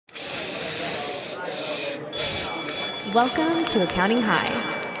Welcome to Accounting High.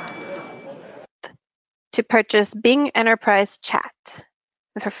 To purchase Bing Enterprise Chat.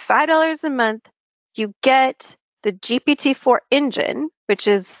 And for $5 a month, you get the GPT-4 engine, which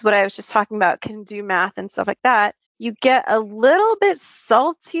is what I was just talking about, can do math and stuff like that. You get a little bit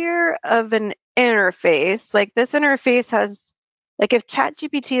saltier of an interface. Like this interface has, like if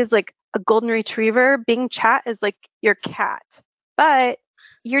ChatGPT is like a golden retriever, Bing Chat is like your cat. But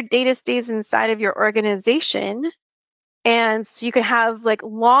your data stays inside of your organization. And so you can have like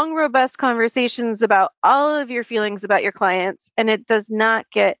long, robust conversations about all of your feelings about your clients, and it does not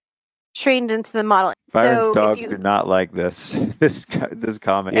get trained into the model. Byron's dogs do not like this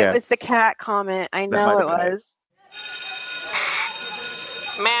comment. It was the cat comment. I know it was.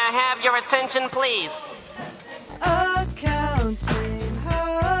 May I have your attention, please? Accounting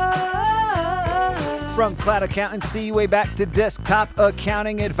High. From cloud accountancy way back to desktop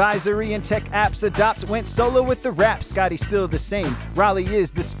accounting advisory and tech apps adopt. Went solo with the rap, Scotty's still the same. Raleigh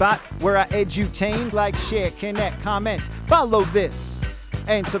is the spot where I edutain. Like, share, connect, comment, follow this.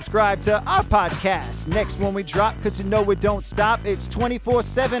 And subscribe to our podcast. Next when we drop, cause you know it don't stop. It's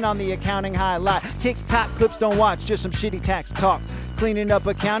 24/7 on the Accounting High Lot. TikTok clips don't watch, just some shitty tax talk. Cleaning up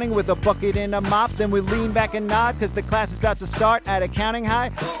accounting with a bucket and a mop. Then we lean back and nod, cause the class is about to start at Accounting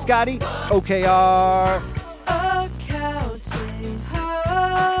High. Scotty, OKR. Accounting High.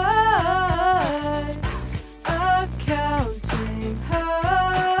 Accounting High.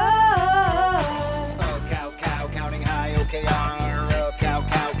 Accounting High,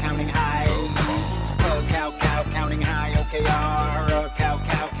 OKR. Counting High. Counting High, OKR.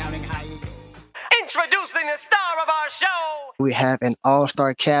 Counting High. Introducing the star of our show. We have an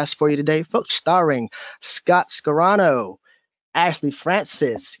all-star cast for you today, folks, starring Scott Scarano, Ashley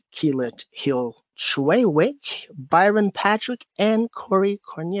Francis, Keila Hill-Trawick, Byron Patrick, and Korey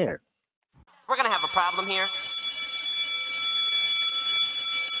Cournoyer. We're going to have a problem here.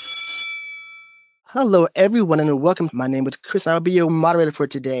 Hello, everyone, and welcome. My name is Chris, and I'll be your moderator for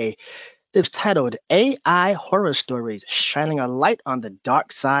today. It's titled AI Horror Stories, Shining a Light on the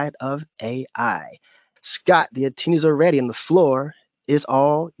Dark Side of AI. Scott, the attendees are ready, and the floor is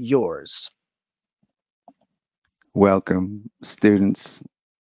all yours. Welcome, students.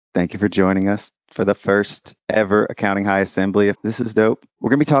 Thank you for joining us for the first ever Accounting High Assembly. This is dope. We're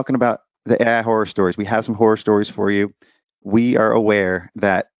going to be talking about the AI horror stories. We have some horror stories for you. We are aware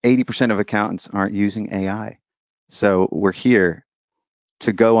that 80% of accountants aren't using AI. So we're here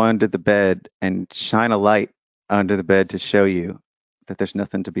to go under the bed and shine a light under the bed to show you that there's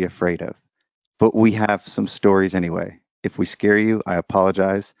nothing to be afraid of. But we have some stories anyway. If we scare you, I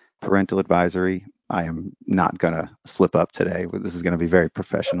apologize. Parental advisory. I am not going to slip up today. This is going to be very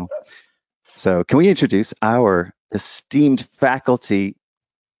professional. So can we introduce our esteemed faculty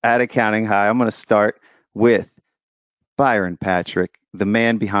at Accounting High? I'm going to start with Byron Patrick, the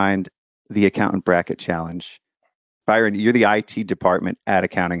man behind the Accountant Bracket Challenge. Byron, you're the IT department at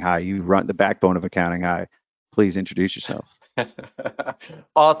Accounting High. You run the backbone of Accounting High. Please introduce yourself.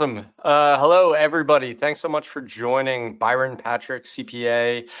 Awesome. Hello, everybody. Thanks so much for joining. Byron Patrick,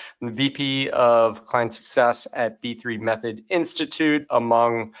 CPA, VP of Client Success at B3 Method Institute,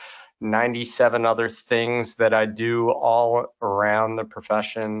 among 97 other things that I do all around the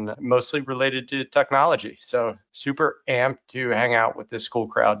profession, mostly related to technology. So super amped to hang out with this cool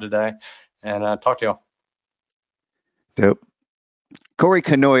crowd today and talk to y'all. Dope. Courey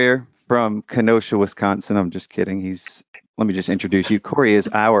Cournoyer from Kenosha, Wisconsin. I'm just kidding. Let me just introduce you. Korey is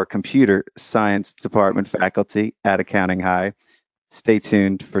our computer science department faculty at Accounting High. Stay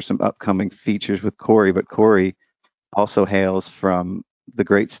tuned for some upcoming features with Korey, but Korey also hails from the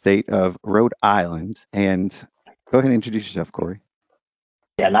great state of Rhode Island. And go ahead and introduce yourself, Korey.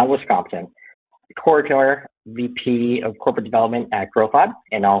 Yeah, not Wisconsin. Korey Cournoyer, VP of Corporate Development at Growth Lab,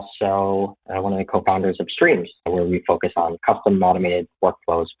 and also one of the co-founders of Streams, where we focus on custom automated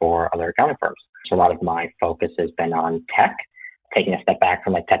workflows for other accounting firms. So a lot of my focus has been on tech, taking a step back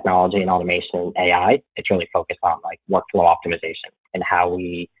from like technology and automation and AI. It's really focused on like workflow optimization and how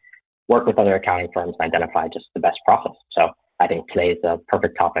we work with other accounting firms and identify just the best process. So I think today is the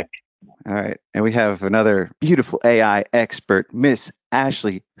perfect topic. All right. And we have another beautiful AI expert, Miss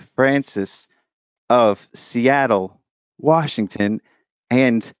Ashley Francis of Seattle, Washington,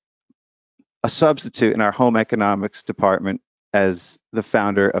 and a substitute in our home economics department as the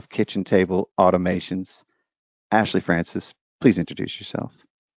founder of Kitchen Table Automations. Ashley Francis, please introduce yourself.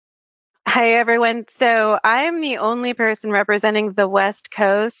 Hi, everyone. So I am the only person representing the West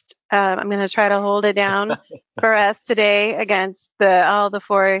Coast. I'm going to try to hold it down for us today against all the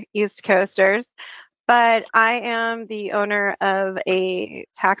four East Coasters. But I am the owner of a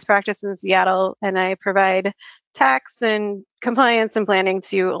tax practice in Seattle, and I provide tax and compliance and planning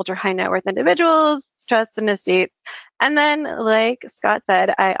to ultra high net worth individuals, trusts, and estates. And then, like Scott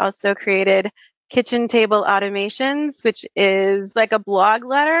said, I also created Kitchen Table Automations, which is like a blog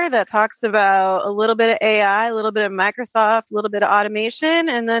letter that talks about a little bit of AI, a little bit of Microsoft, a little bit of automation.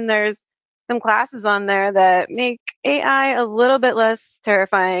 And then there's some classes on there that make AI a little bit less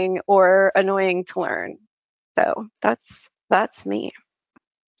terrifying or annoying to learn. So that's me.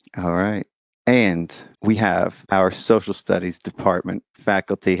 All right. And we have our social studies department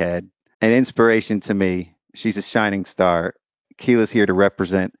faculty head, an inspiration to me. She's a shining star. Keila's here to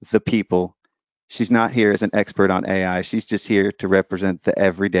represent the people. She's not here as an expert on AI. She's just here to represent the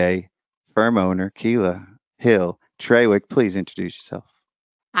everyday firm owner. Keila Hill-Trawick, please introduce yourself.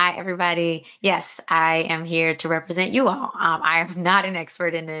 Hi, everybody. Yes, I am here to represent you all. I am not an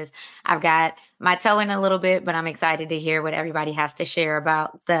expert in this. I've got my toe in a little bit, but I'm excited to hear what everybody has to share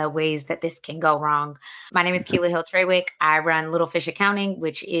about the ways that this can go wrong. My name is Keila Hill-Trawick. I run Little Fish Accounting,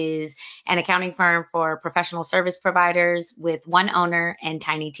 which is an accounting firm for professional service providers with one owner and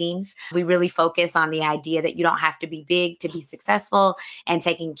tiny teams. We really focus on the idea that you don't have to be big to be successful, and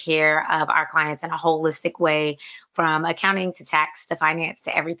taking care of our clients in a holistic way, from accounting to tax to finance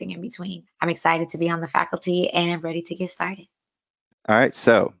to everything in between. I'm excited to be on the faculty and ready to get started. All right.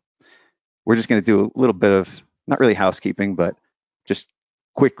 So we're just going to do a little bit of, not really housekeeping, but just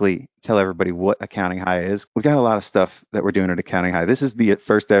quickly tell everybody what Accounting High is. We've got a lot of stuff that we're doing at Accounting High. This is the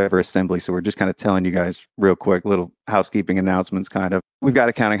first ever assembly. So we're just kind of telling you guys real quick, little housekeeping announcements kind of. We've got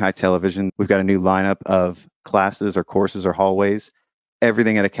Accounting High television. We've got a new lineup of classes or courses or hallways.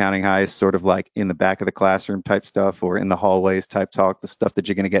 Everything at Accounting High is sort of like in the back of the classroom type stuff, or in the hallways type talk, the stuff that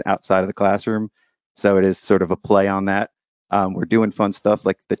you're going to get outside of the classroom. So it is sort of a play on that. We're doing fun stuff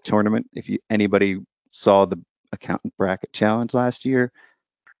like the tournament. If anybody saw the Accountant Bracket Challenge last year,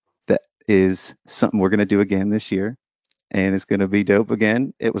 that is something we're going to do again this year. And it's going to be dope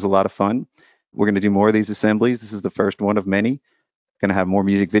again. It was a lot of fun. We're going to do more of these assemblies. This is the first one of many. Going to have more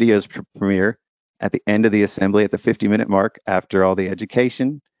music videos premiere at the end of the assembly, at the 50-minute mark, after all the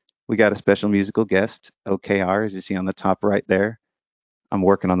education. We got a special musical guest, OKR, as you see on the top right there. I'm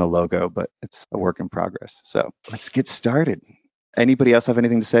working on the logo, but it's a work in progress. So let's get started. Anybody else have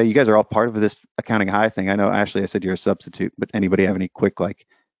anything to say? You guys are all part of this Accounting High thing. I know, Ashley, I said you're a substitute, but anybody have any quick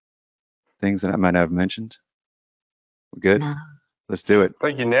things that I might not have mentioned? We're good? No. Let's do it. I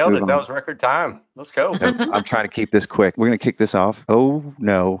think you nailed it. on. That was record time. Let's go. I'm trying to keep this quick. We're going to kick this off. Oh,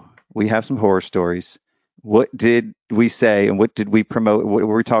 no. We have some horror stories. What did we say and what did we promote? What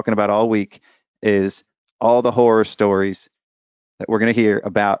were we talking about all week is all the horror stories that we're going to hear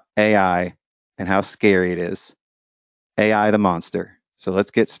about AI and how scary it is. AI, the monster. So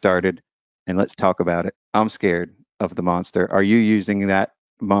let's get started and let's talk about it. I'm scared of the monster. Are you using that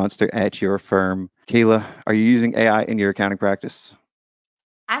monster at your firm? Keila, are you using AI in your accounting practice?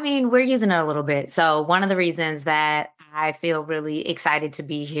 I mean, we're using it a little bit. So one of the reasons that I feel really excited to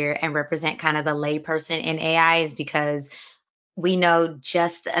be here and represent kind of the layperson in AI is because we know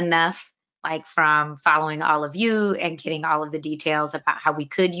just enough, like from following all of you and getting all of the details about how we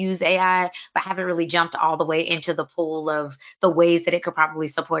could use AI, but haven't really jumped all the way into the pool of the ways that it could probably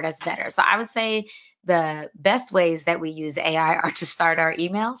support us better. So I would say the best ways that we use AI are to start our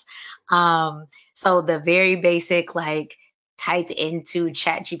emails. So the very basic, like, type into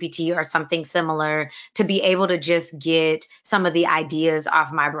ChatGPT or something similar to be able to just get some of the ideas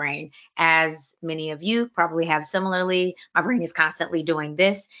off my brain. As many of you probably have similarly, my brain is constantly doing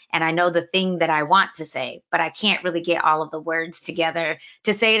this, and I know the thing that I want to say, but I can't really get all of the words together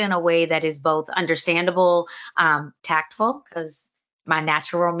to say it in a way that is both understandable, tactful, because my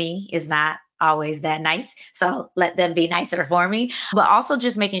natural me is not always that nice. So let them be nicer for me, but also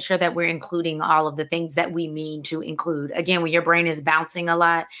just making sure that we're including all of the things that we mean to include. Again, when your brain is bouncing a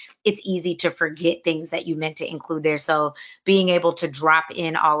lot, it's easy to forget things that you meant to include there. So being able to drop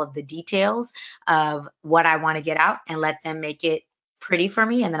in all of the details of what I want to get out and let them make it pretty for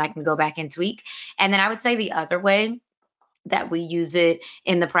me. And then I can go back and tweak. And then I would say the other way that we use it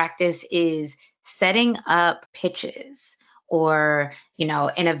in the practice is setting up pitches, or,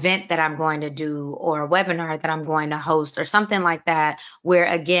 an event that I'm going to do, or a webinar that I'm going to host, or something like that, where,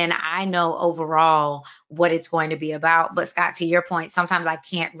 again, I know overall what it's going to be about. But Scott, to your point, sometimes I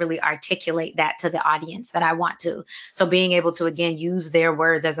can't really articulate that to the audience that I want to. So being able to, again, use their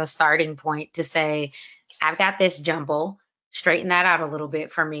words as a starting point to say, I've got this jumble, straighten that out a little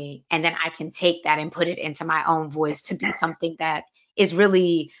bit for me. And then I can take that and put it into my own voice to be something that is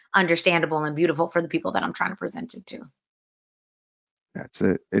really understandable and beautiful for the people that I'm trying to present it to. That's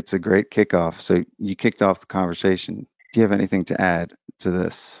it. It's a great kickoff. So you kicked off the conversation. Do you have anything to add to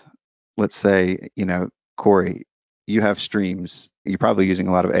this? Let's say, Korey, you have streams. You're probably using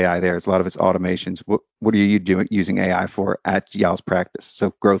a lot of AI there. It's a lot of it's automations. What are you doing using AI for at y'all's practice?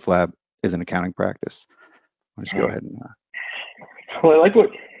 So Growth Lab is an accounting practice. Why don't you go ahead and... Well, I like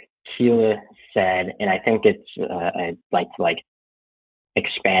what Keila said, and I think it's I'd like to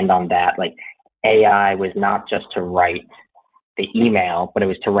expand on that. Like, AI was not just to write the email, but it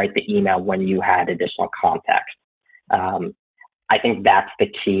was to write the email when you had additional context. I think that's the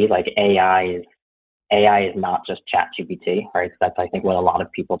key. Like, AI is not just ChatGPT, right? So that's, I think, what a lot of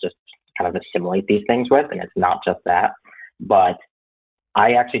people just kind of assimilate these things with, and it's not just that. But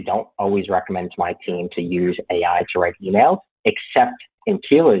I actually don't always recommend to my team to use AI to write emails, except in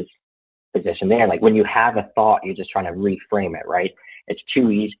Keila's position there. Like, when you have a thought, you're just trying to reframe it, right? It's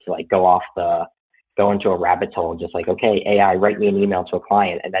too easy to go into a rabbit hole, just like, okay, AI, write me an email to a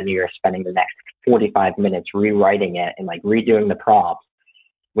client, and then you're spending the next 45 minutes rewriting it and redoing the prompt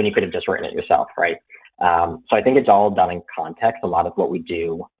when you could have just written it yourself, right? So I think it's all done in context. A lot of what we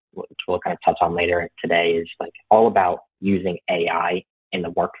do, which we'll kind of touch on later today, is all about using AI in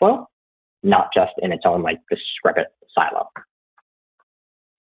the workflow, not just in its own discrepant silo.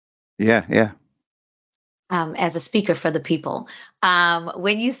 Yeah. As a speaker for the people,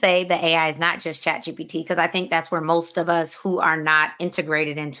 when you say the AI is not just ChatGPT, because I think that's where most of us who are not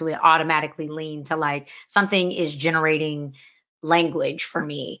integrated into it automatically lean to something is generating language for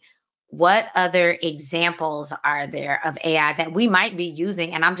me. What other examples are there of AI that we might be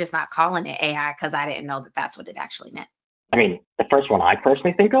using? And I'm just not calling it AI because I didn't know that that's what it actually meant. I mean, the first one I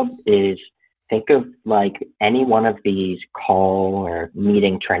personally think of is any one of these call or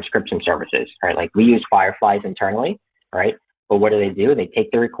meeting transcription services, right? We use Fireflies internally, right? But what do? They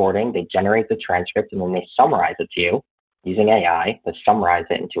take the recording, they generate the transcript, and then they summarize it to you using AI to summarize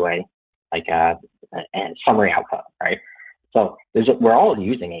it into a summary output, right? So we're all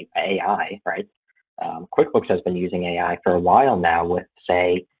using AI, right? QuickBooks has been using AI for a while now with,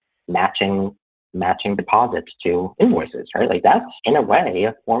 say, matching deposits to invoices, right? That's in a way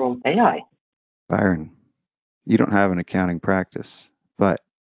a form of AI. Byron, you don't have an accounting practice, but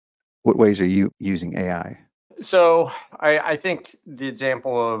what ways are you using AI? So I think the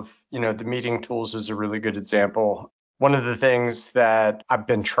example of, the meeting tools is a really good example. One of the things that I've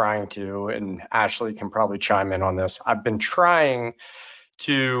been trying to, and Ashley can probably chime in on this, I've been trying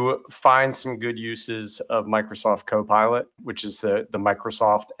to find some good uses of Microsoft Copilot, which is the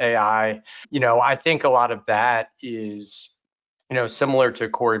Microsoft AI. I think a lot of that is, similar to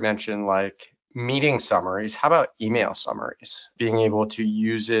Korey mentioned, meeting summaries. How about email summaries? Being able to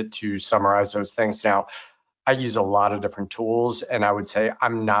use it to summarize those things. Now, I use a lot of different tools, and I would say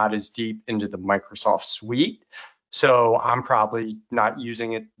I'm not as deep into the Microsoft suite. So I'm probably not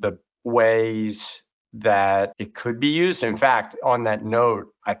using it the ways that it could be used. In fact, on that note,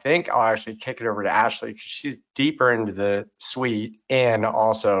 I think I'll actually kick it over to Ashley because she's deeper into the suite and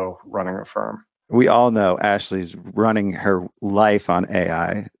also running a firm. We all know Ashley's running her life on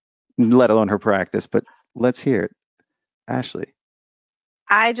AI, let alone her practice, but let's hear it. Ashley.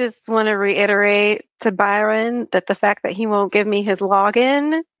 I just want to reiterate to Byron that the fact that he won't give me his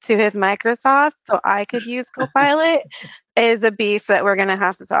login to his Microsoft so I could use Copilot is a beef that we're going to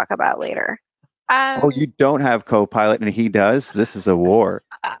have to talk about later. You don't have Copilot and he does? This is a war.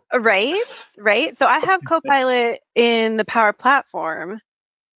 Right. So I have Copilot in the Power Platform.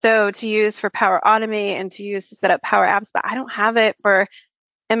 So to use for Power Automate and to use to set up Power Apps, but I don't have it for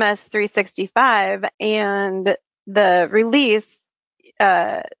MS 365. And the release,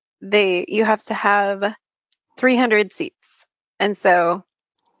 you have to have 300 seats. And so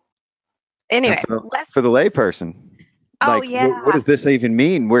anyway, for the layperson. What does this even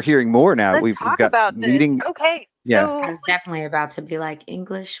mean? We're hearing more now. We've got about meeting. This. Okay. Yeah. I was definitely about to be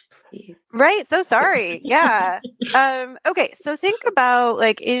English, please. Right. So sorry. Yeah. Okay. So think about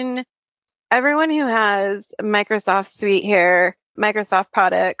in everyone who has Microsoft Suite here, Microsoft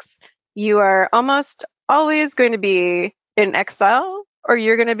products, you are almost always going to be in Excel or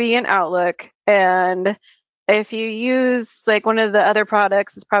you're going to be in Outlook. And if you use one of the other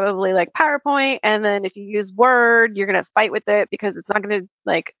products, it's probably PowerPoint. And then if you use Word, you're going to fight with it because it's not going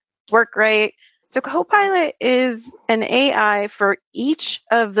to work right. So Copilot is an AI for each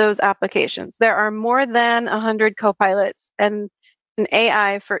of those applications. There are more than 100 Copilots and an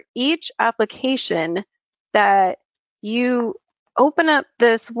AI for each application that you open up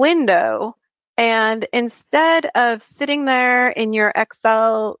this window. And instead of sitting there in your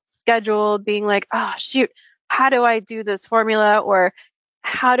Excel schedule being oh, shoot, how do I do this formula or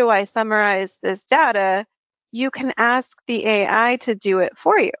how do I summarize this data? You can ask the AI to do it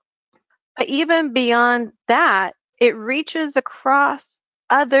for you. But even beyond that, it reaches across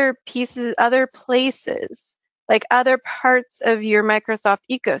other pieces, other places, like other parts of your Microsoft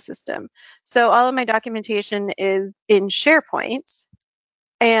ecosystem. So all of my documentation is in SharePoint.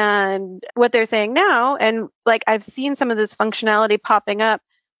 And what they're saying now, and like I've seen some of this functionality popping up,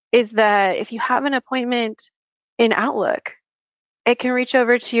 is that if you have an appointment in Outlook, it can reach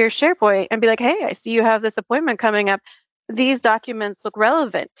over to your SharePoint and be like, hey, I see you have this appointment coming up. These documents look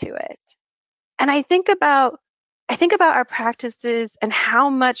relevant to it. And I think about our practices and how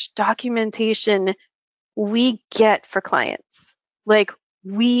much documentation we get for clients. Like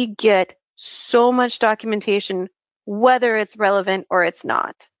we get so much documentation, whether it's relevant or it's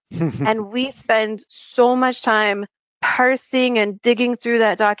not. And we spend so much time parsing and digging through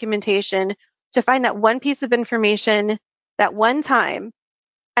that documentation to find that one piece of information that one time.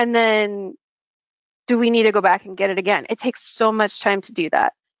 And then do we need to go back and get it again? It takes so much time to do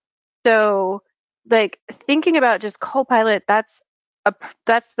that. So like thinking about just Copilot, that's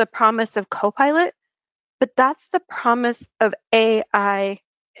the promise of Copilot, but that's the promise of AI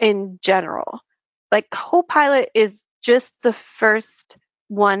in general. Like Copilot is just the first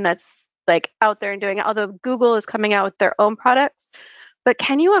one that's like out there and doing it, although Google is coming out with their own products. But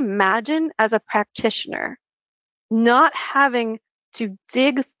can you imagine as a practitioner not having to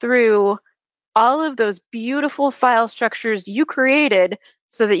dig through all of those beautiful file structures you created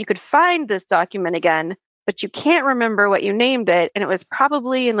so that you could find this document again, but you can't remember what you named it, and it was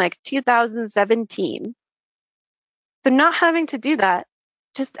probably in like 2017. So not having to do that,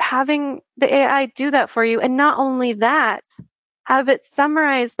 just having the AI do that for you. And not only that, have it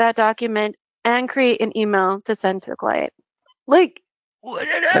summarize that document and create an email to send to the client. Like,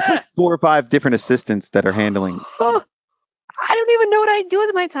 that's like 4 or 5 different assistants that are handling. Oh, I don't even know what I do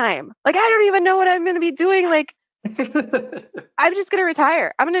with my time. Like, I don't even know what I'm going to be doing. Like, I'm just going to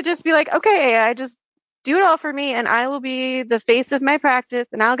retire. I'm going to just be like, okay, AI, just do it all for me. And I will be the face of my practice.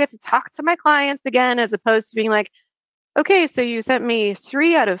 And I'll get to talk to my clients again, as opposed to being like, okay, so you sent me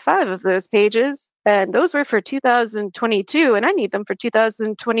 3 out of 5 of those pages, and those were for 2022, and I need them for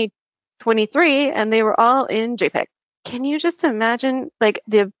 2023, and they were all in JPEG. Can you just imagine like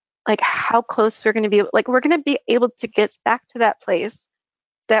how close we're going to be? Like we're going to be able to get back to that place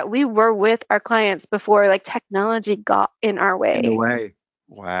that we were with our clients before like technology got in our way. In a way.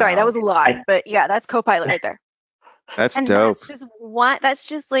 Wow. Sorry, that was a lot, but yeah, that's Copilot right there. That's and dope.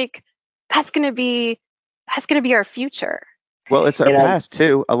 That's going to be our future. Well, it's our past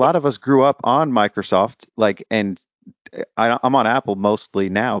too. A lot of us grew up on Microsoft, and I'm on Apple mostly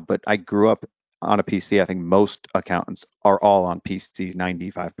now, but I grew up on a PC. I think most accountants are all on PCs,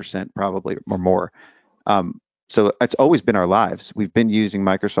 95% probably or more. So it's always been our lives. We've been using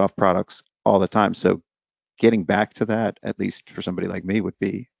Microsoft products all the time. So getting back to that, at least for somebody like me, would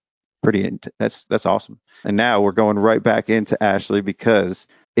be that's awesome. And now we're going right back into Ashley because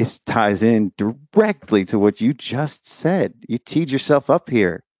it ties in directly to what you just said. You teed yourself up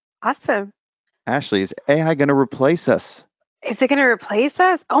here. Awesome. Ashley, is AI going to replace us? Is it going to replace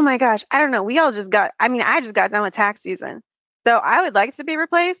us? Oh my gosh. I don't know. I just got done with tax season. So I would like to be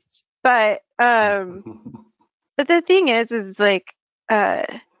replaced. But the thing is like,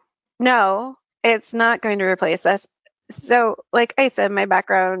 no, it's not going to replace us. So like I said, my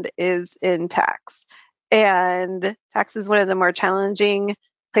background is in tax, and tax is one of the more challenging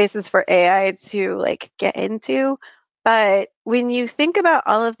places for AI to like get into. But when you think about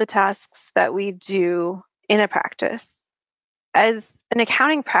all of the tasks that we do in a practice, as an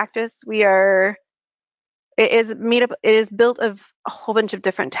accounting practice, it is built of a whole bunch of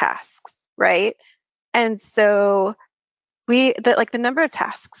different tasks, right? And so the number of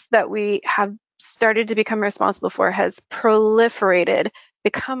tasks that we have started to become responsible for has proliferated,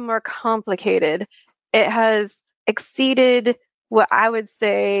 become more complicated. It has exceeded what I would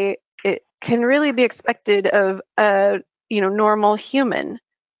say it can really be expected of a normal human.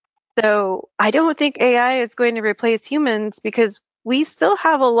 So I don't think AI is going to replace humans because we still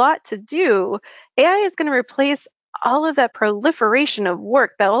have a lot to do. AI is going to replace all of that proliferation of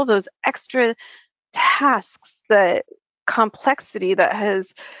work, all those extra tasks, the complexity that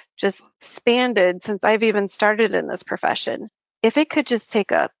has just expanded since I've even started in this profession. If it could just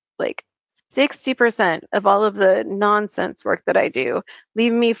take up like 60% of all of the nonsense work that I do,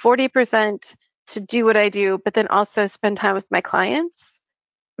 leave me 40% to do what I do, but then also spend time with my clients.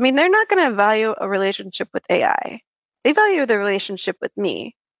 I mean, they're not going to value a relationship with AI. They value the relationship with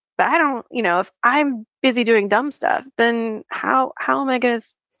me. But I don't, if I'm busy doing dumb stuff, then how am I going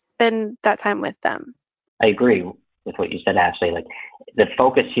to spend that time with them? I agree with what you said, Ashley. Like the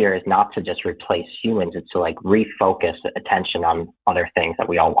focus here is not to just replace humans, it's to like refocus attention on other things that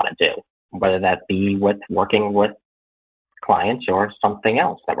we all want to do, whether that be with working with clients or something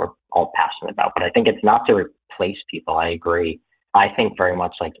else that we're all passionate about. But I think it's not to replace people. I agree. I think very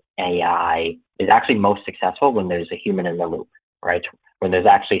much like AI is actually most successful when there's a human in the loop, right? When there's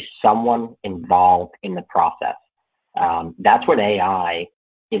actually someone involved in the process. That's when AI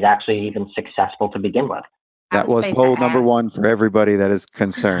is actually even successful to begin with. That was poll number one for everybody that is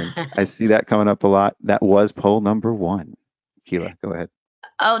concerned. I see that coming up a lot. That was poll number one. Keila, go ahead.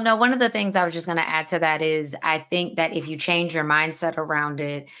 Oh, no. One of the things I was just going to add to that is I think that if you change your mindset around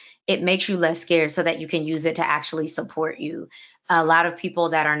it, it makes you less scared so that you can use it to actually support you. A lot of people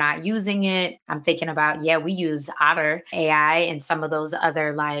that are not using it, I'm thinking about, we use Otter AI and some of those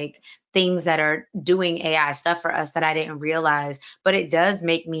other like things that are doing AI stuff for us that I didn't realize, but it does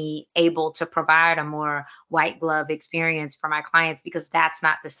make me able to provide a more white glove experience for my clients because that's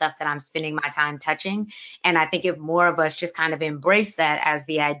not the stuff that I'm spending my time touching. And I think if more of us just kind of embrace that as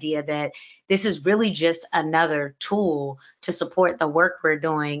the idea that this is really just another tool to support the work we're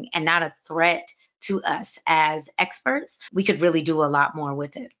doing and not a threat to us as experts, we could really do a lot more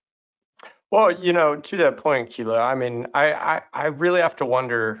with it. Well, to that point, Keila, I mean, I really have to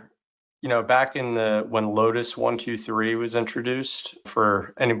wonder, back in when Lotus 123 was introduced,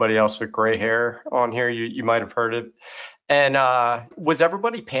 for anybody else with gray hair on here, you might have heard it. And was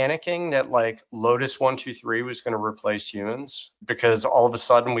everybody panicking that like Lotus 123 was going to replace humans because all of a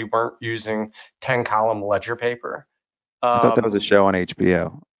sudden we weren't using 10-column ledger paper? I thought that was a show on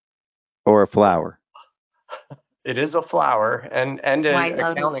HBO or a flower. It is a flower and an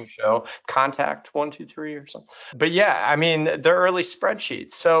accounting show, Contact 123 or something. But yeah, I mean, they're early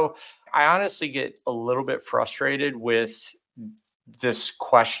spreadsheets. So I honestly get a little bit frustrated with this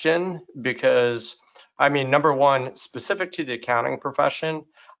question because, I mean, number one, specific to the accounting profession,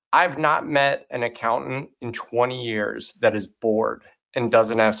 I've not met an accountant in 20 years that is bored and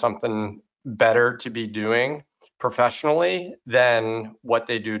doesn't have something better to be doing professionally than what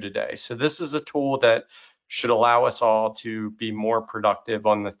they do today. So this is a tool that should allow us all to be more productive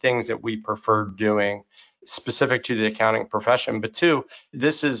on the things that we prefer doing specific to the accounting profession. But two,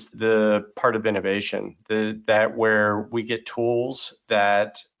 this is the part of innovation that where we get tools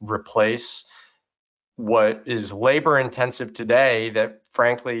that replace what is labor intensive today that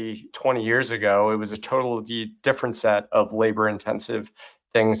frankly 20 years ago it was a totally different set of labor intensive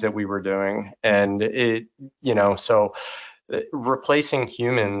things that we were doing. And it, so replacing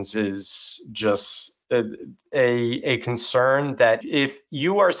humans is just a concern that if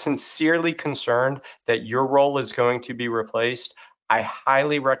you are sincerely concerned that your role is going to be replaced, I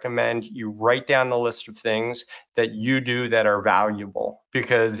highly recommend you write down the list of things that you do that are valuable.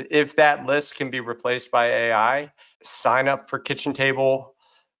 Because if that list can be replaced by AI, sign up for kitchen table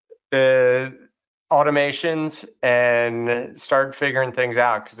automations and start figuring things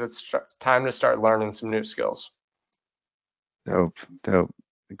out because it's time to start learning some new skills. Dope.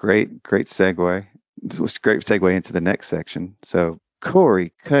 Great segue. This was a great segue into the next section. So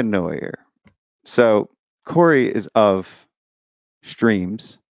Korey Cournoyer. So Korey is of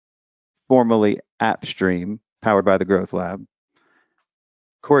Streams, formerly AppStream, powered by the Growth Lab.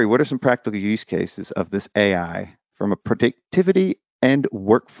 Korey, what are some practical use cases of this AI from a productivity and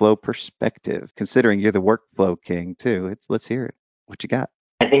workflow perspective? Considering you're the workflow king too, let's hear it. What you got?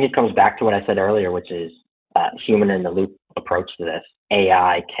 I think it comes back to what I said earlier, which is human in the loop approach to this.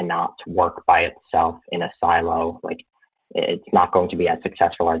 AI cannot work by itself in a silo. Like it's not going to be as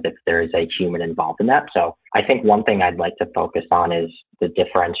successful as if there is a human involved in that. So I think one thing I'd like to focus on is the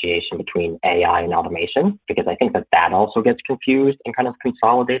differentiation between AI and automation, because I think that also gets confused and kind of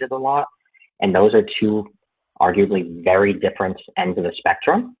consolidated a lot. And those are two arguably very different ends of the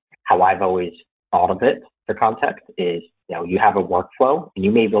spectrum. How I've always thought of it for context is, you have a workflow and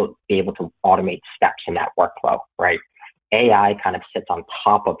you may be able to automate steps in that workflow, right? AI kind of sits on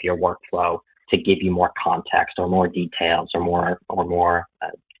top of your workflow to give you more context or more details or more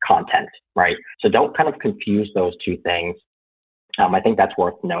content, right? So don't kind of confuse those two things. I think that's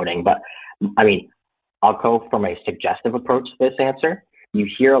worth noting. But I mean, I'll go from a suggestive approach to this answer. You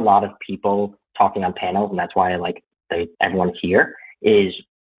hear a lot of people talking on panels, and that's why I like everyone here is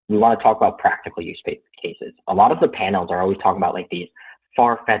we want to talk about practical use cases. A lot of the panels are always talking about like these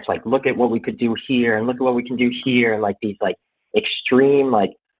far-fetched, like look at what we could do here and look at what we can do here, and like these like extreme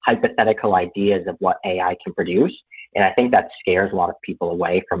like hypothetical ideas of what AI can produce. And I think that scares a lot of people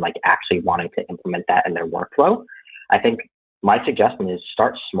away from like actually wanting to implement that in their workflow. I think my suggestion is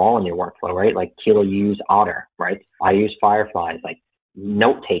start small in your workflow, right? Like Keila use Otter, right? I use Fireflies, like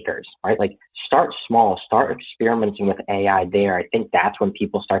note takers, right? Like start small, start experimenting with AI there. I think that's when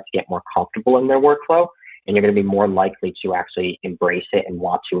people start to get more comfortable in their workflow, and you're going to be more likely to actually embrace it and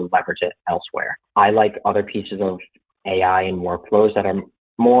want to leverage it elsewhere. I like other pieces of AI in workflows that are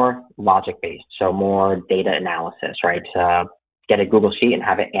more logic-based, so more data analysis, right? Get a Google Sheet and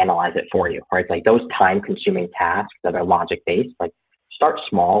have it analyze it for you, right? Like those time-consuming tasks that are logic-based, like start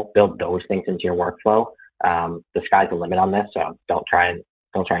small, build those things into your workflow. The sky's the limit on this, so don't try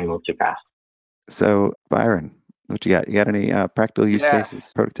and move too fast. So, Byron, what you got? You got any practical use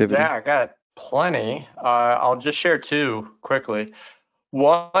cases, productivity? Yeah, I got plenty. I'll just share two quickly.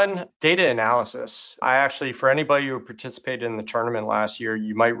 One, data analysis. I actually, for anybody who participated in the tournament last year,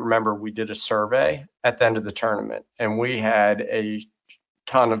 you might remember we did a survey at the end of the tournament, and we had a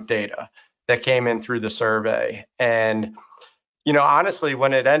ton of data that came in through the survey. And, you know, honestly,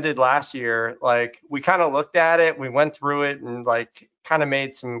 when it ended last year, like we kind of looked at it, we went through it and like kind of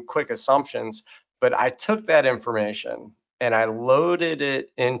made some quick assumptions. But I took that information and I loaded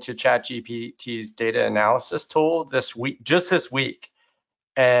it into ChatGPT's data analysis tool this week, just this week.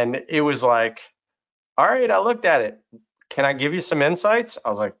 And it was like, all right, I looked at it. Can I give you some insights? I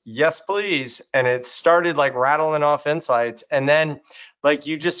was like, yes, please. And it started like rattling off insights. And then like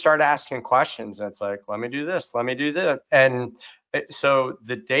you just start asking questions. And it's like, let me do this, let me do that. And so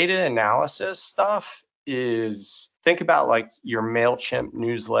the data analysis stuff is, think about like your MailChimp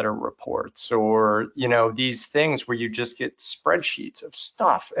newsletter reports, or, you know, these things where you just get spreadsheets of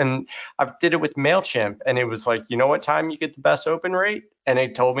stuff. And I did it with MailChimp, and it was like, you know what time you get the best open rate? And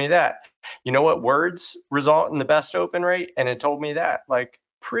it told me that. You know what words result in the best open rate? And it told me that. Like,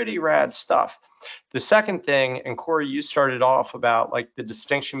 pretty rad stuff. The second thing, and Korey, you started off about like the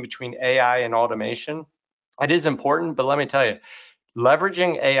distinction between AI and automation. It is important, but let me tell you,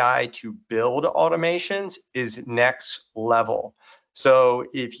 leveraging AI to build automations is next level. So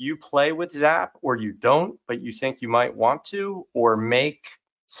if you play with Zap or you don't, but you think you might want to, or make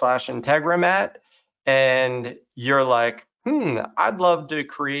 /Integromat, and you're like, I'd love to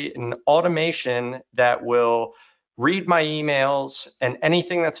create an automation that will read my emails, and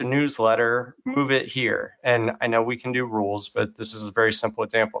anything that's a newsletter, move it here. And I know we can do rules, but this is a very simple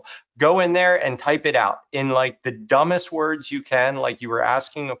example. Go in there and type it out in like the dumbest words you can, like you were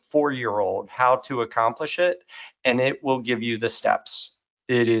asking a 4-year-old how to accomplish it, and it will give you the steps.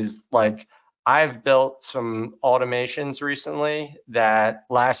 It is like, I've built some automations recently that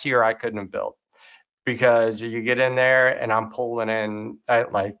last year I couldn't have built, because you get in there and I'm pulling in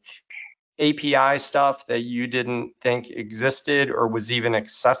like API stuff that you didn't think existed or was even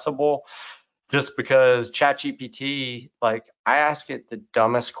accessible, just because ChatGPT, like I ask it the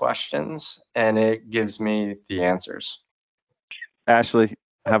dumbest questions and it gives me the answers. Ashley,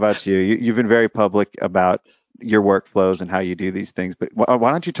 how about you? You've been very public about your workflows and how you do these things, but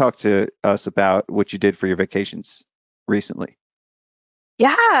why don't you talk to us about what you did for your vacations recently?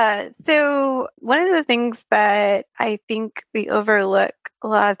 Yeah. So one of the things that I think we overlook a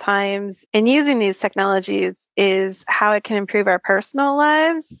lot of times in using these technologies is how it can improve our personal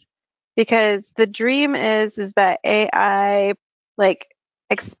lives. Because the dream is that AI like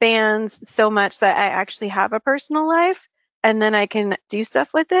expands so much that I actually have a personal life, and then I can do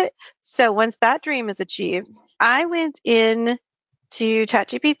stuff with it. So once that dream is achieved, I went in to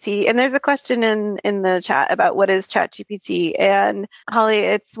ChatGPT, and there's a question in the chat about what is ChatGPT. And Holly,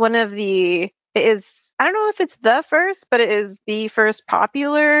 it's one of the, it is, I don't know if it's the first, but it is the first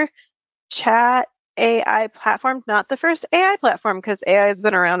popular chat AI platform, not the first AI platform, because AI has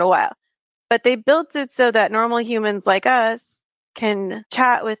been around a while. But they built it so that normal humans like us can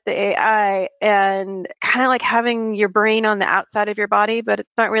chat with the AI, and kind of like having your brain on the outside of your body, but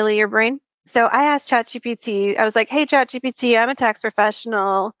it's not really your brain. So I asked ChatGPT, I was like, hey, ChatGPT, I'm a tax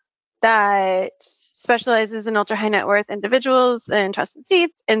professional that specializes in ultra high net worth individuals and trusted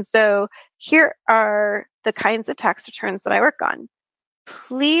seats. And so here are the kinds of tax returns that I work on.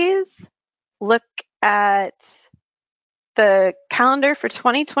 Please look at the calendar for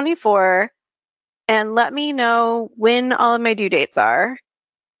 2024 and let me know when all of my due dates are.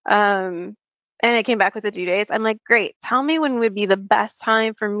 And it came back with the due dates. I'm like, great. Tell me when would be the best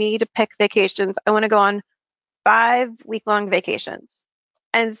time for me to pick vacations. I want to go on 5-week-long vacations.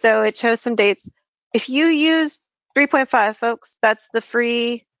 And so it chose some dates. If you use 3.5, folks, that's the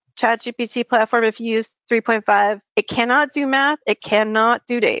free ChatGPT platform. If you use 3.5, it cannot do math. It cannot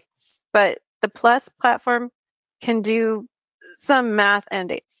do dates. But the Plus platform can do some math and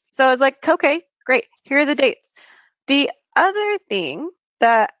dates. So I was like, okay, great. Here are the dates. The other thing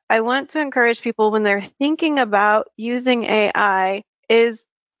that I want to encourage people when they're thinking about using AI is,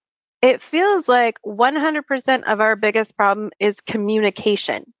 it feels like 100% of our biggest problem is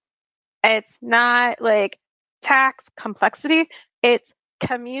communication. It's not like tax complexity. It's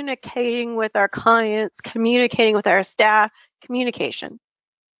communicating with our clients, communicating with our staff, communication.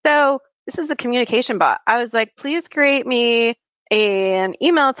 So this is a communication bot. I was like, please create me an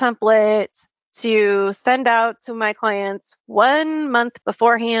email template to send out to my clients 1 month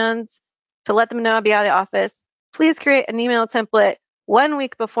beforehand to let them know I'll be out of the office. Please create an email template 1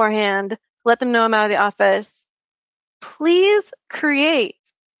 week beforehand, let them know I'm out of the office. Please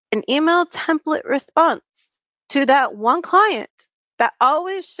create an email template response to that one client that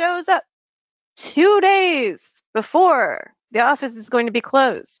always shows up 2 days before the office is going to be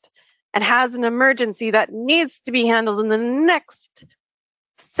closed and has an emergency that needs to be handled in the next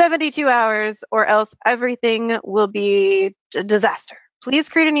 72 hours, or else everything will be a disaster. Please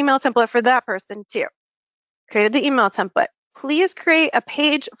create an email template for that person too. Create the email template. Please create a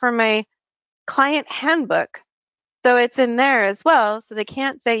page for my client handbook so it's in there as well, so they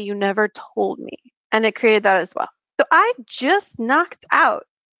can't say you never told me. And it created that as well. So I just knocked out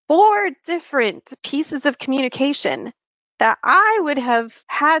 4 different pieces of communication that I would have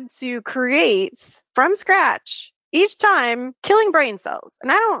had to create from scratch each time, killing brain cells.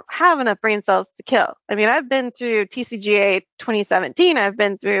 And I don't have enough brain cells to kill. I mean, I've been through TCGA 2017. I've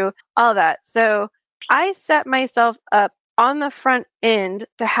been through all that. So I set myself up on the front end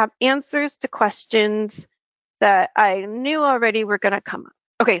to have answers to questions that I knew already were going to come up.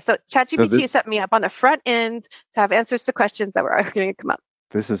 Okay, so ChatGPT set me up on the front end to have answers to questions that were going to come up.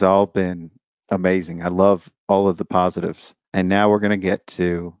 This has all been amazing. I love all of the positives. And now we're going to get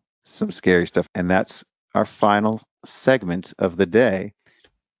to some scary stuff. And that's our final segment of the day.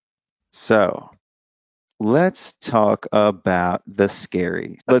 So let's talk about the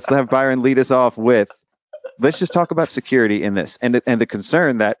scary. Let's have Byron lead us off with, let's just talk about security in this and the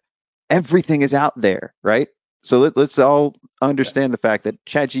concern that everything is out there, right? So let's all understand the fact that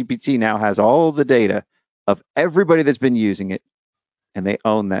ChatGPT now has all the data of everybody that's been using it, and they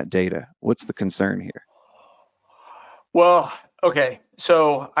own that data. What's the concern here? Well, okay.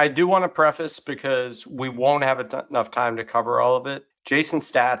 So I do want to preface, because we won't have enough time to cover all of it. Jason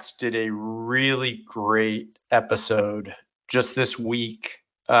Stats did a really great episode just this week.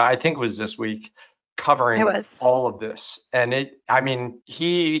 I think it was this week, covering all of this. And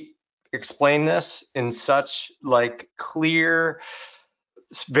he explained this in such clear,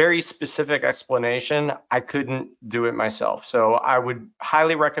 very specific explanation. I couldn't do it myself. So I would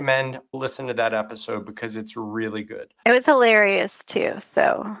highly recommend listen to that episode, because it's really good. It was hilarious too.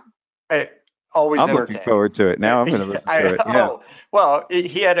 So I'm looking forward to it. Now I'm going to listen to it. Yeah. Well,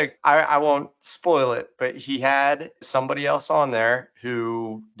 he had I won't spoil it, but he had somebody else on there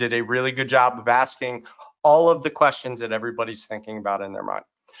who did a really good job of asking all of the questions that everybody's thinking about in their mind.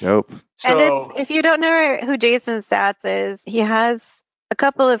 Dope. So, if you don't know who Jason Stats is, he has a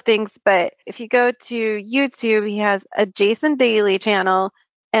couple of things, but if you go to YouTube, he has a Jason Daily channel,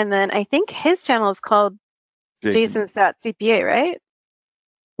 and then I think his channel is called Jason Stats CPA, right?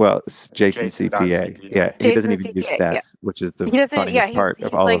 Well, it's Jason CPA. Yeah, he doesn't even use stats, which is the funniest part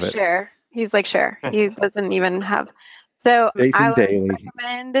of all of it. He's like share. He doesn't even have. So Jason I would Daily.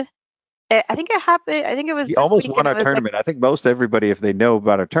 recommend. I think it happened. I think it was. He almost won our tournament. I think most everybody, if they know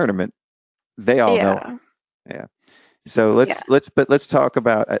about our tournament, they all know him. Yeah. So let's talk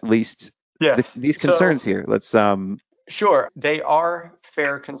about at least these concerns here. Let's Sure, they are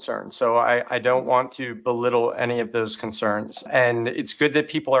fair concerns. So I don't want to belittle any of those concerns. And it's good that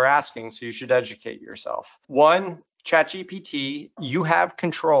people are asking, so you should educate yourself. One, ChatGPT, you have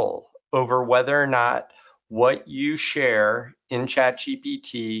control over whether or not what you share in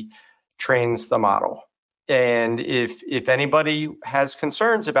ChatGPT trains the model. And if anybody has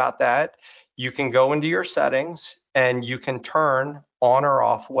concerns about that, you can go into your settings and you can turn on or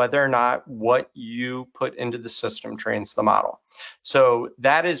off whether or not what you put into the system trains the model. So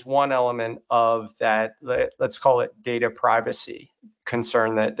that is one element of that, let's call it data privacy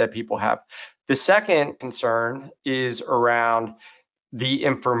concern that people have. The second concern is around the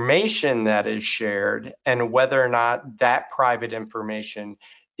information that is shared and whether or not that private information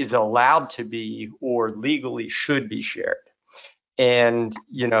is allowed to be or legally should be shared. And,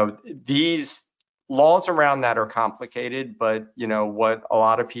 these laws around that are complicated, but, what a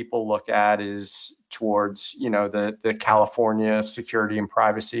lot of people look at is towards, the California security and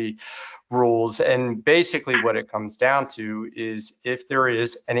privacy rules. And basically what it comes down to is if there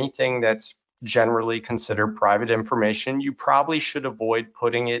is anything that's generally considered private information, you probably should avoid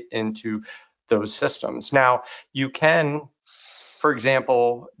putting it into those systems. Now, you can, for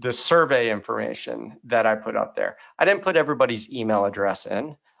example, the survey information that I put up there, I didn't put everybody's email address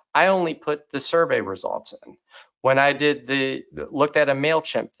in. I only put the survey results in. When I looked at a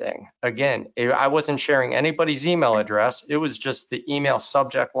MailChimp thing, again, I wasn't sharing anybody's email address. It was just the email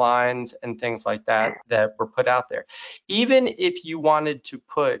subject lines and things like that were put out there. Even if you wanted to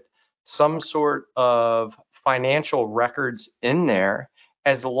put some sort of financial records in there,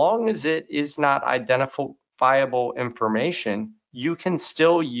 as long as it is not identifiable information, you can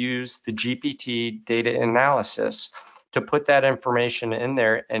still use the GPT data analysis to put that information in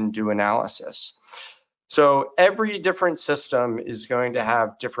there and do analysis. So every different system is going to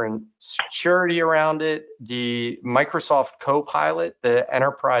have different security around it. The Microsoft Copilot, the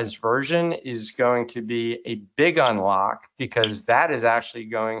enterprise version, is going to be a big unlock, because that is actually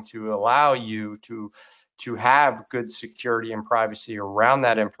going to allow you to have good security and privacy around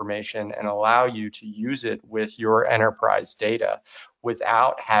that information and allow you to use it with your enterprise data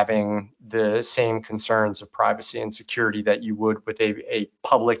without having the same concerns of privacy and security that you would with a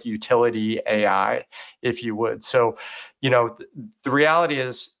public utility AI, if you would. So, the reality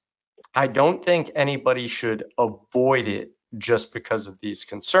is, I don't think anybody should avoid it just because of these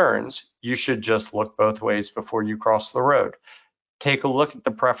concerns. You should just look both ways before you cross the road. Take a look at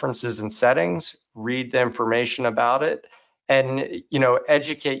the preferences and settings, read the information about it, and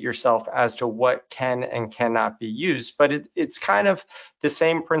educate yourself as to what can and cannot be used. But it's kind of the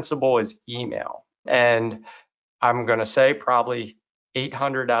same principle as email. And I'm going to say probably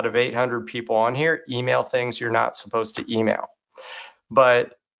 800 out of 800 people on here email things you're not supposed to email.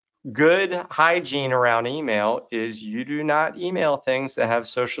 But good hygiene around email is you do not email things that have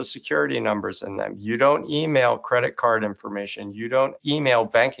social security numbers in them. You don't email credit card information. You don't email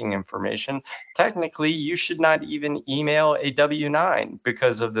banking information. Technically, you should not even email a W-9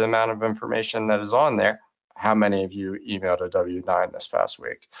 because of the amount of information that is on there. How many of you emailed a W-9 this past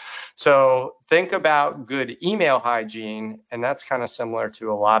week? So think about good email hygiene, and that's kind of similar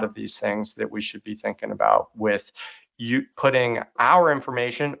to a lot of these things that we should be thinking about with you putting our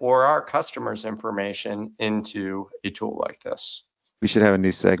information or our customers' information into a tool like this. We should have a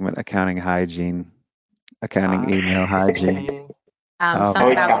new segment, accounting hygiene, accounting email hygiene.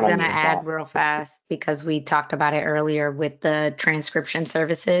 Something I was going to add real fast, because we talked about it earlier with the transcription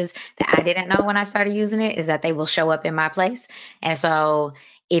services that I didn't know when I started using it, is that they will show up in my place. And so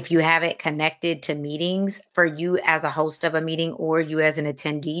if you have it connected to meetings, for you as a host of a meeting or you as an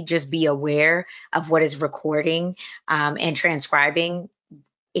attendee, just be aware of what is recording and transcribing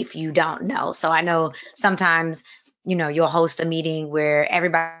if you don't know. So I know sometimes, you'll host a meeting where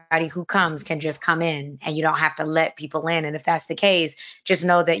everybody who comes can just come in and you don't have to let people in. And if that's the case, just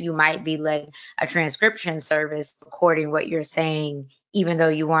know that you might be letting a transcription service recording what you're saying, even though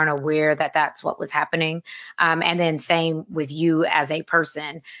you weren't aware that that's what was happening. And then same with you as a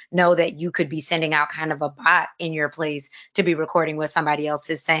person, know that you could be sending out kind of a bot in your place to be recording what somebody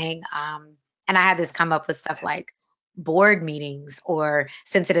else is saying. And I had this come up with stuff like board meetings or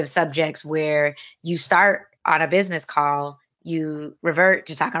sensitive subjects where you start on a business call, you revert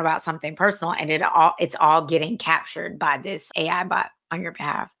to talking about something personal, and it's all getting captured by this AI bot on your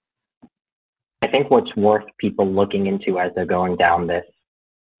behalf. I think what's worth people looking into as they're going down this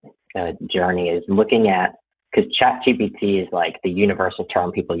journey is looking at, because ChatGPT is like the universal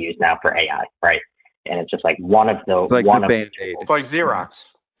term people use now for AI, right? And it's just like one of the It's like one the of Band-Aid. It's like Xerox.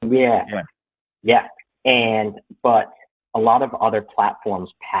 Yeah. But a lot of other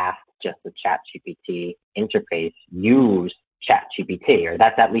platforms past just the ChatGPT interface use ChatGPT, or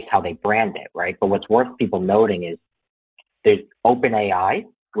that's at least how they brand it, right? But what's worth people noting is there's OpenAI,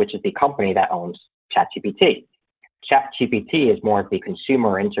 which is the company that owns ChatGPT. ChatGPT is more of the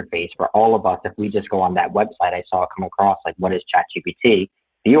consumer interface for all of us. If we just go on that website, I saw it come across like, what is ChatGPT?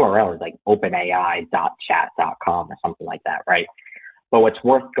 The URL is like openai.chat.com or something like that, right? But what's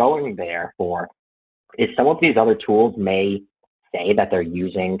worth going there for is some of these other tools may say that they're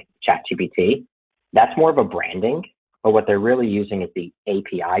using ChatGPT. That's more of a branding, but what they're really using is the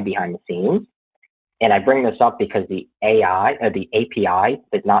API behind the scenes. And I bring this up because the API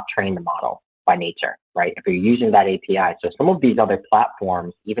is not train the model by nature, right? If you're using that API, so some of these other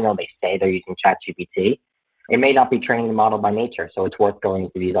platforms, even though they say they're using ChatGPT, it may not be training the model by nature. So it's worth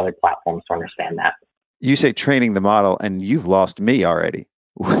going to these other platforms to understand that. You say training the model, and you've lost me already.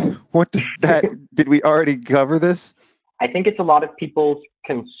 What does that? Did we already cover this? I think it's a lot of people's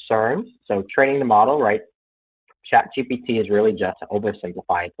concerns. So training the model, right? ChatGPT is really just to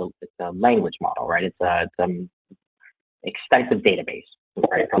oversimplify. It's a language model, right? It's an extensive database,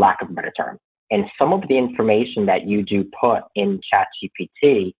 right? For lack of a better term. And some of the information that you do put in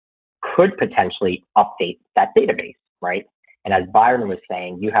ChatGPT could potentially update that database, right? And as Byron was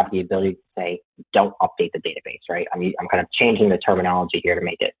saying, you have the ability to say, don't update the database, right? I'm kind of changing the terminology here to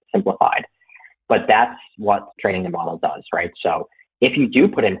make it simplified. But that's what training the model does, right? So if you do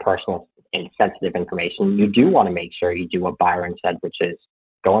put in personal and sensitive information, you do want to make sure you do what Byron said, which is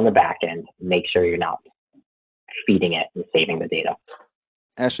go on the back end, make sure you're not feeding it and saving the data.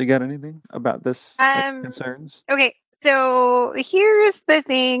 Ashley, got anything about this concerns? Okay, so here's the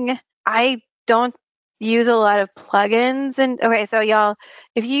thing. I don't use a lot of plugins. And okay, so y'all,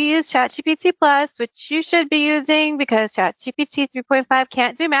 if you use ChatGPT Plus, which you should be using because ChatGPT 3.5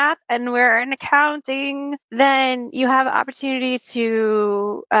 can't do math and we're in accounting, then you have an opportunity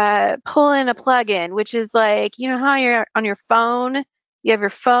to pull in a plugin, which is like, you know how you're on your phone, you have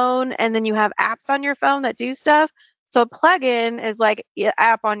your phone and then you have apps on your phone that do stuff. So a plugin is like an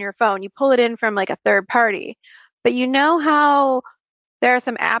app on your phone. You pull it in from like a third party. But you know how there are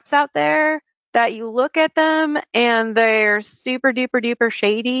some apps out there that you look at them and they're super duper duper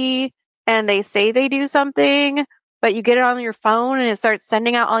shady and they say they do something, but you get it on your phone and it starts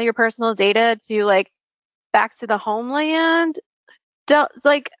sending out all your personal data to like back to the homeland. I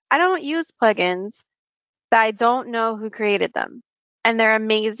don't use plugins that I don't know who created them. And they're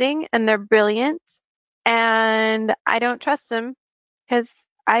amazing and they're brilliant. And I don't trust them because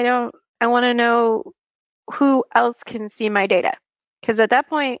I want to know who else can see my data. Because at that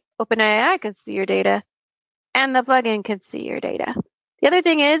point, OpenAI could see your data and the plugin could see your data. The other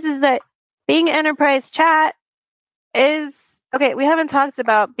thing is that Bing Enterprise Chat is, okay, we haven't talked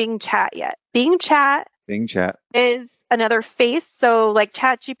about Bing Chat yet. Bing Chat is another face. So like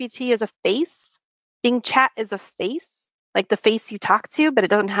ChatGPT is a face. Bing Chat is a face, like the face you talk to, but it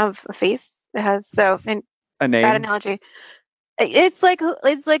doesn't have a face. It has, a name. Bad analogy. It's like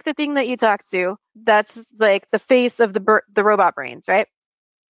the thing that you talk to. That's like the face of the robot brains, right?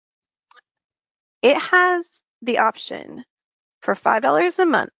 It has the option for $5 a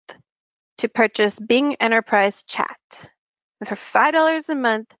month to purchase Bing Enterprise Chat. And for $5 a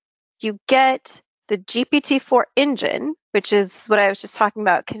month, you get the GPT-4 engine, which is what I was just talking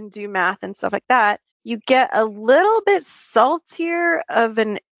about, can do math and stuff like that. You get a little bit saltier of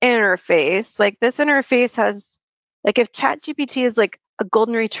an interface. Like this interface has, like if ChatGPT is like a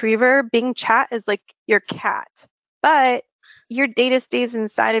golden retriever, Bing Chat is like your cat. But your data stays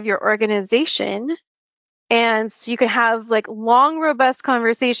inside of your organization. And so you can have like long, robust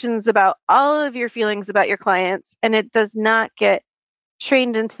conversations about all of your feelings about your clients. And it does not get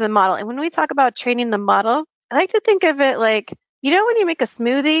trained into the model. And when we talk about training the model, I like to think of it like, you know, when you make a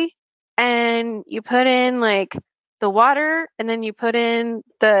smoothie and you put in like the water and then you put in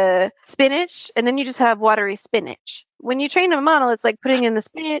the spinach and then you just have watery spinach. When you train a model, it's like putting in the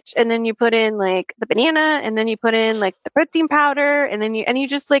spinach and then you put in like the banana and then you put in like the protein powder and then you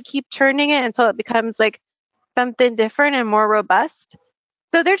just like keep churning it until it becomes like something different and more robust.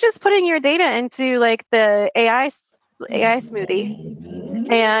 So they're just putting your data into like the AI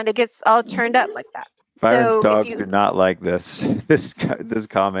smoothie and it gets all churned up like that. Byron's dogs do not like this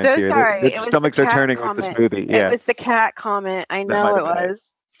comment so here. Sorry. Their stomachs are turning comment. with the smoothie. Yeah. It was the cat comment. I know it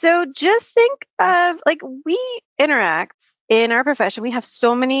was. So just think of like we interact in our profession. We have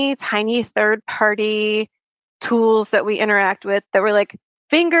so many tiny third-party tools that we interact with that we're like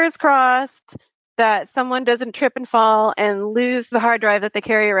fingers crossed that someone doesn't trip and fall and lose the hard drive that they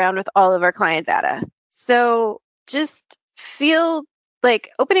carry around with all of our client data. So just feel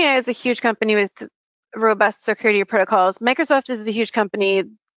like OpenAI is a huge company with robust security protocols. Microsoft is a huge company.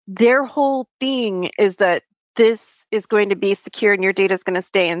 Their whole thing is that this is going to be secure and your data is going to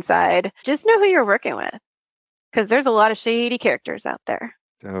stay inside. Just know who you're working with because there's a lot of shady characters out there.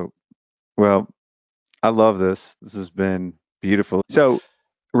 So, well, I love this. This has been beautiful. So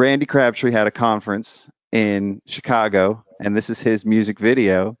Randy Crabtree had a conference in Chicago, and this is his music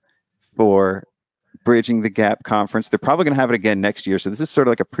video for Bridging the Gap conference. They're probably going to have it again next year. So this is sort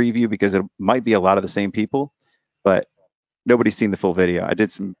of like a preview because it might be a lot of the same people, but nobody's seen the full video. I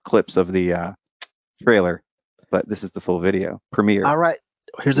did some clips of the trailer, but this is the full video premiere. All right.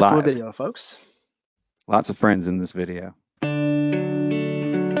 Here's the full video, folks. Lots of friends in this video.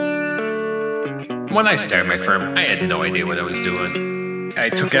 When I started my firm, I had no idea what I was doing. I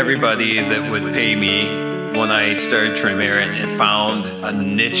took everybody that would pay me when I started Cournoyer and found a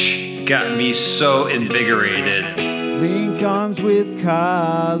niche. Got me so invigorated. Link arms with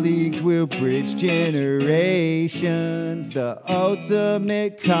colleagues, we'll bridge generations. The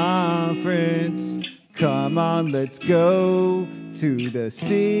ultimate conference. Come on, let's go to the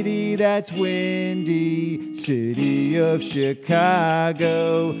city that's windy, city of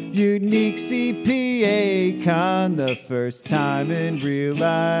Chicago. Unique CPA con, the first time in real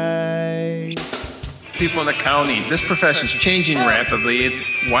life. People in accounting, this profession is changing rapidly.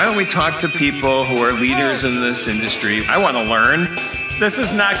 Why don't we talk to people who are leaders in this industry? I want to learn. This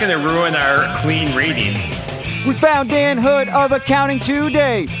is not going to ruin our clean rating. We found Dan Hood of Accounting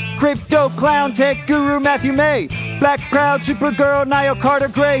Today, crypto clown tech guru Matthew May, Black Proud, Supergirl, Niall Carter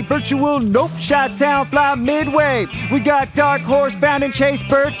Gray, Virtual, Nope, Chi-Town, Fly Midway. We got Dark Horse, Bound and Chase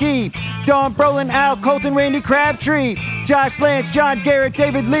Berkey, Don Brolin, Al Colton, Randy Crabtree, Josh Lance, John Garrett,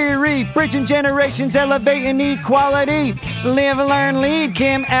 David Leary, Bridging Generations, Elevating Equality, Live and Learn Lead,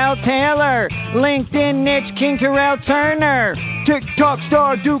 Kim Al Taylor, LinkedIn Niche, King Terrell Turner, TikTok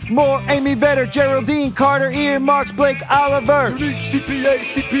star Duke Moore, Amy Vedder, Geraldine Carter, Earmarks, Blake Oliver. Unique CPA,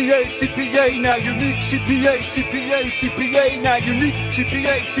 now unique CPA, now unique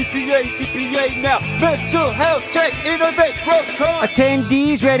CPA, now mental health tech, innovate, growth, core.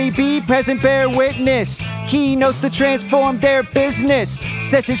 Attendees ready, be present, bear witness. Keynotes to transform their business.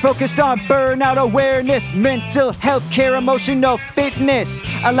 Sessions focused on burnout awareness, mental health care, emotional fitness.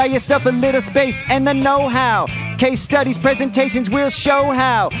 Allow yourself a little space and the know-how. Case studies, presentations will show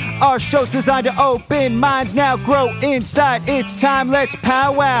how. Our show's designed to open minds, now grow inside. It's time, let's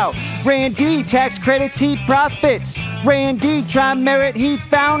powwow. Randy, tax credits, he profits. Randy, try merit, he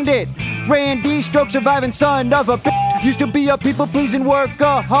found it. Randy, stroke surviving son of a bitch. Used to be a people-pleasing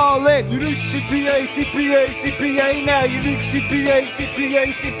workaholic. Unique CPA, now unique CPA,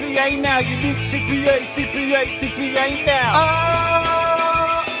 now unique CPA, now. Oh,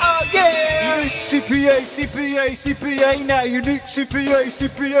 yeah. Unique CPA, now unique CPA,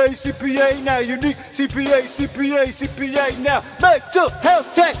 now unique CPA, now mental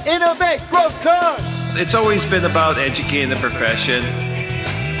health tech, innovate, growth, core. It's always been about educating the profession.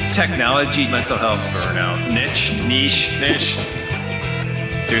 Technology, mental health, burnout, niche.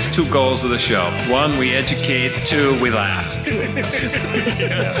 There's two goals of the show. One, we educate. Two, we laugh.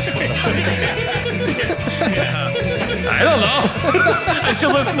 I don't know. I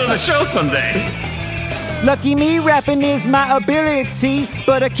should listen to the show someday. Lucky me, rapping is my ability,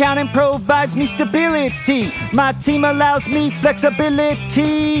 but accounting provides me stability. My team allows me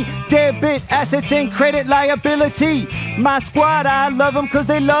flexibility, debit, assets, and credit liability. My squad, I love them cause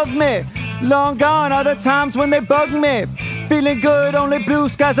they love me. Long gone are the times when they bug me. Feeling good, only blue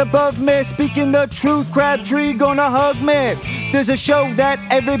skies above me. Speaking the truth, Crabtree gonna hug me. There's a show that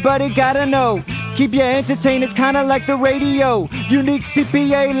everybody gotta know. Keep you entertained, it's kinda like the radio. Unique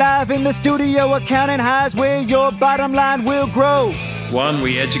CPA live in the studio. Accounting highs where your bottom line will grow. One,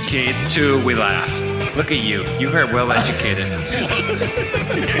 we educate. Two, we laugh. Look at you. You are well educated.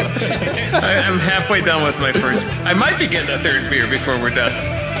 I'm halfway done with my first. I might be getting a third beer before we're done.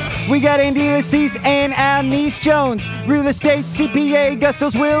 We got Andy Ulysses and Alnice Jones. Real estate CPA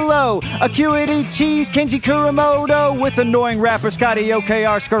Gustos Willow. Acuity Cheese Kenji Kuramoto. With annoying rapper Scotty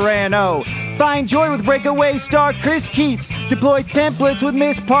OKR Scarano. Find joy with breakaway star Chris Keats. Deploy templates with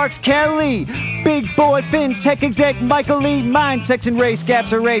Miss Parks Kelly. Big boy fintech exec Michael Lee. Mind sex and race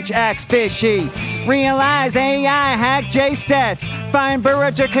gaps or H Axe Fishy. Realize AI hack J stats. Find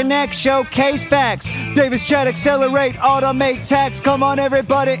Burrager Connect showcase facts. Davis Chat accelerate automate tax. Come on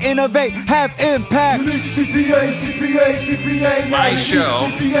everybody innovate have impact. Unique CPA, My show.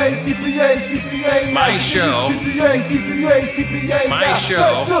 My show. My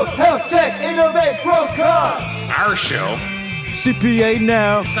show. Mental health tech, innovate, growth, core. Our show. CPA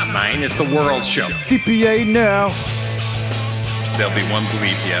now. It's not mine, it's the world's show. CPA now. There'll be one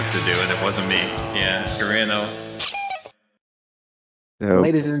bleep you have to do, and it wasn't me. Yeah, Scarano.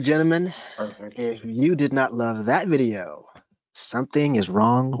 Ladies and gentlemen, if you did not love that video, something is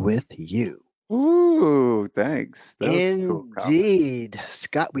wrong with you. Ooh, thanks. That was cool. Indeed.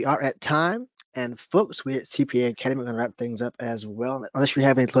 Scott, we are at time. And folks, we at CPA Academy are going to wrap things up as well. Unless you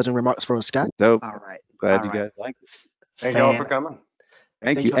have any closing remarks for us, Scott. Dope. All right. Glad you guys liked it. Thank you all for coming.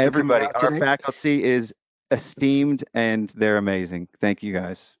 Thank you, everybody. Our faculty is esteemed and they're amazing. Thank you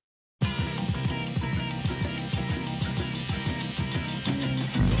guys.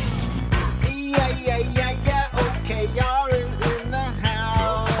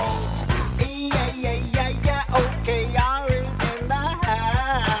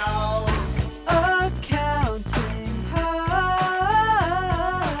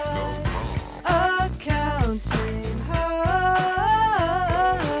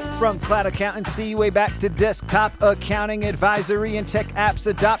 From cloud accountancy way back to desktop accounting advisory and tech apps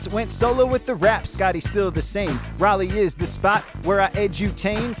adopt. Went solo with the rap, Scotty's still the same. Raleigh is the spot where I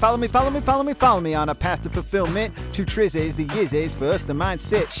edutain. Follow me on a path to fulfillment. Two trizes, the yizzes, for us the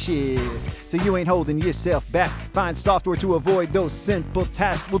mindset shift. So you ain't holding yourself back. Find software to avoid those simple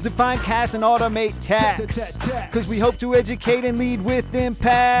tasks. We'll define cash and automate tax. Cause we hope to educate and lead with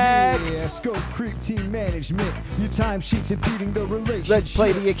impact. Yeah, scope creep team management. Your timesheets impeding the relationship. Let's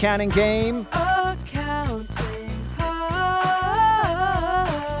play the accounting game. Accounting high.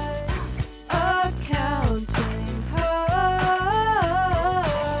 Accounting high.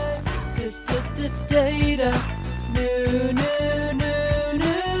 Data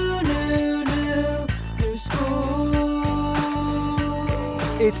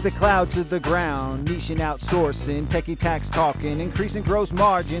It's the cloud to the ground, niching outsourcing, techie tax talking, increasing gross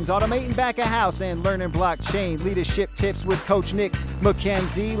margins, automating back of house and learning blockchain. Leadership tips with Coach Nix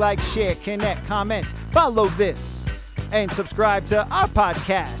McKenzie. Like, share, connect, comment, follow this, and subscribe to our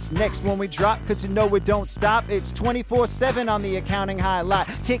podcast. Next when we drop, cause you know it don't stop. It's 24/7 on the Accounting Highlight.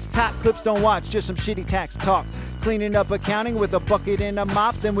 TikTok clips don't watch, just some shitty tax talk. Cleaning up accounting with a bucket and a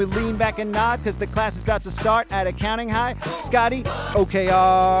mop. Then we lean back and nod, cause the class is about to start at Accounting High. Scotty,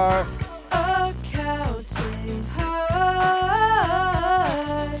 OKR. Accounting High.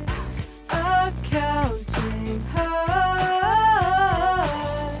 Accounting High.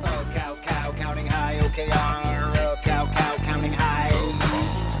 Counting High, OKR. Counting High.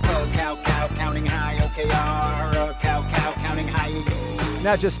 Counting High, OKR. Counting High.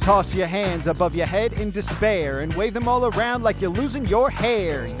 Now just toss your hands above your head in despair and wave them all around like you're losing your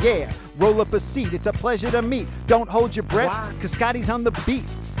hair. Yeah, roll up a seat, it's a pleasure to meet. Don't hold your breath, cause Scotty's on the beat.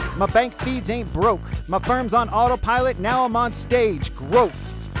 My bank feeds ain't broke, my firm's on autopilot, now I'm on stage.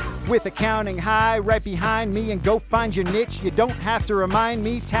 Growth with Accounting High right behind me, and go find your niche. You don't have to remind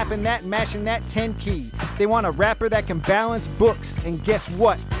me, tapping that, mashing that 10 key. They want a rapper that can balance books, and guess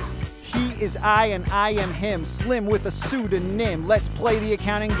what? He is I and I am him, slim with a pseudonym. Let's play the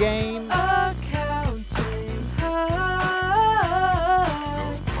accounting game. Accounting High.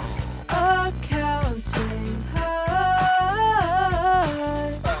 Accounting High.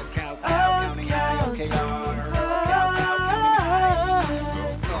 Counting High, OKR.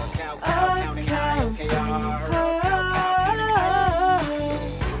 Counting High, OKR.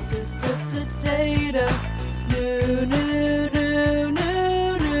 Data.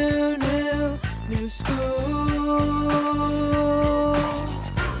 New school.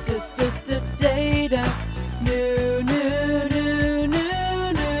 Data.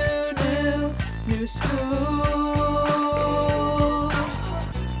 New school.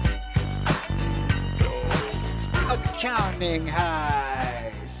 Accounting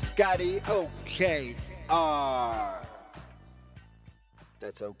High. Scotty OKR.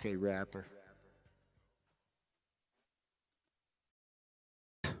 That's okay, rapper.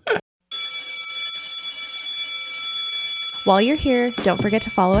 While you're here, don't forget to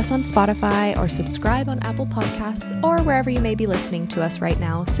follow us on Spotify or subscribe on Apple Podcasts or wherever you may be listening to us right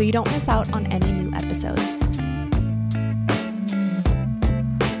now so you don't miss out on any new episodes.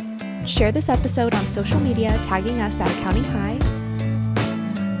 Share this episode on social media, tagging us at Accounting High.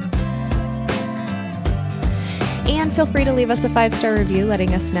 And feel free to leave us a 5-star review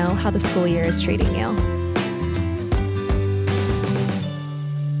letting us know how the school year is treating you.